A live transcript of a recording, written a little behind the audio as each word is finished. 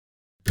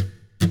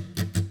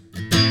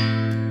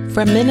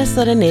From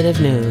Minnesota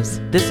Native News,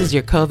 this is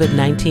your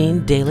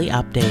COVID-19 Daily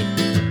Update.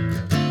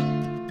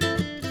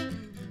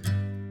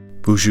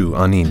 Bonjour,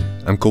 Anin.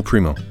 I'm Cole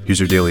Primo.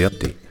 Here's your daily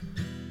update.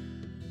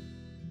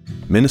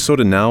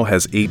 Minnesota now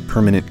has 8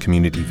 permanent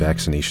community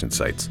vaccination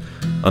sites.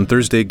 On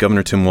Thursday,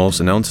 Governor Tim Walz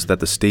announced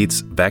that the state's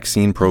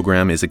vaccine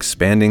program is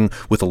expanding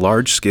with a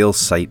large-scale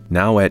site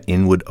now at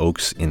Inwood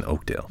Oaks in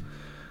Oakdale.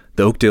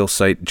 The Oakdale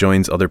site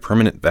joins other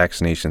permanent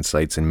vaccination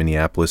sites in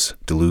Minneapolis,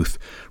 Duluth,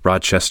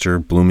 Rochester,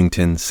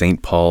 Bloomington,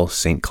 St. Paul,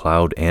 St.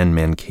 Cloud, and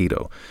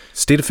Mankato.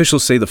 State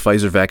officials say the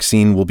Pfizer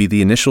vaccine will be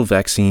the initial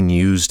vaccine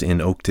used in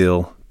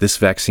Oakdale. This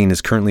vaccine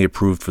is currently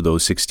approved for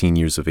those 16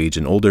 years of age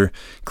and older.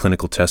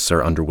 Clinical tests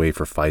are underway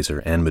for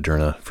Pfizer and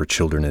Moderna for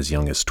children as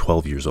young as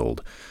 12 years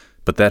old.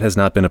 But that has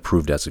not been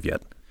approved as of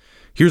yet.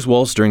 Here's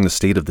Walz during the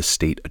State of the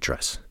State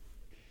address.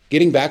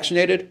 Getting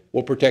vaccinated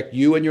will protect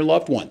you and your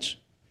loved ones.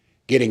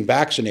 Getting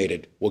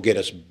vaccinated will get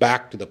us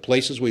back to the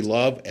places we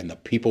love and the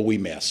people we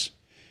miss.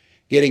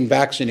 Getting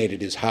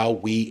vaccinated is how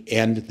we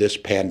end this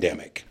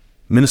pandemic.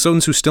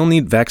 Minnesotans who still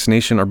need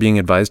vaccination are being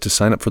advised to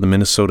sign up for the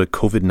Minnesota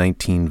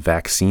COVID-19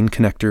 Vaccine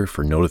Connector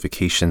for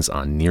notifications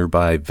on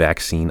nearby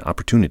vaccine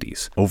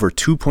opportunities. Over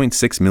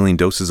 2.6 million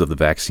doses of the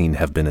vaccine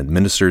have been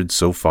administered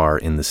so far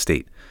in the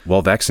state.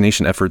 While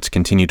vaccination efforts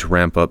continue to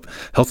ramp up,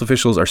 health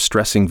officials are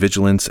stressing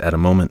vigilance at a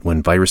moment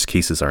when virus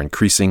cases are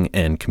increasing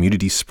and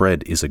community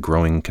spread is a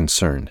growing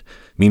concern.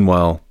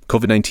 Meanwhile,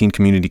 COVID-19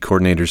 community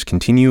coordinators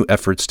continue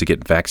efforts to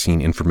get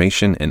vaccine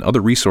information and other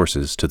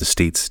resources to the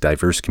state's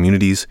diverse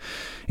communities,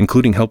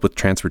 including help with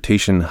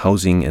transportation,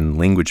 housing, and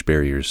language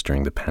barriers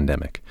during the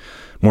pandemic.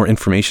 More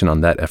information on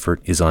that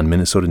effort is on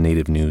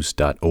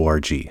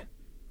minnesotanativenews.org.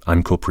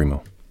 I'm Cole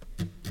Primo.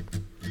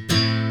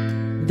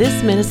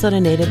 This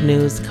Minnesota Native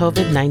News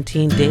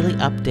COVID-19 Daily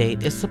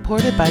Update is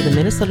supported by the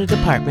Minnesota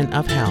Department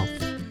of Health.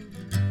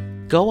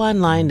 Go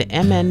online to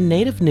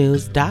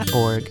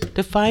mnnativenews.org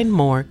to find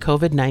more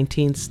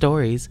COVID-19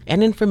 stories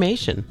and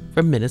information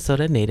from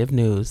Minnesota Native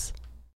News.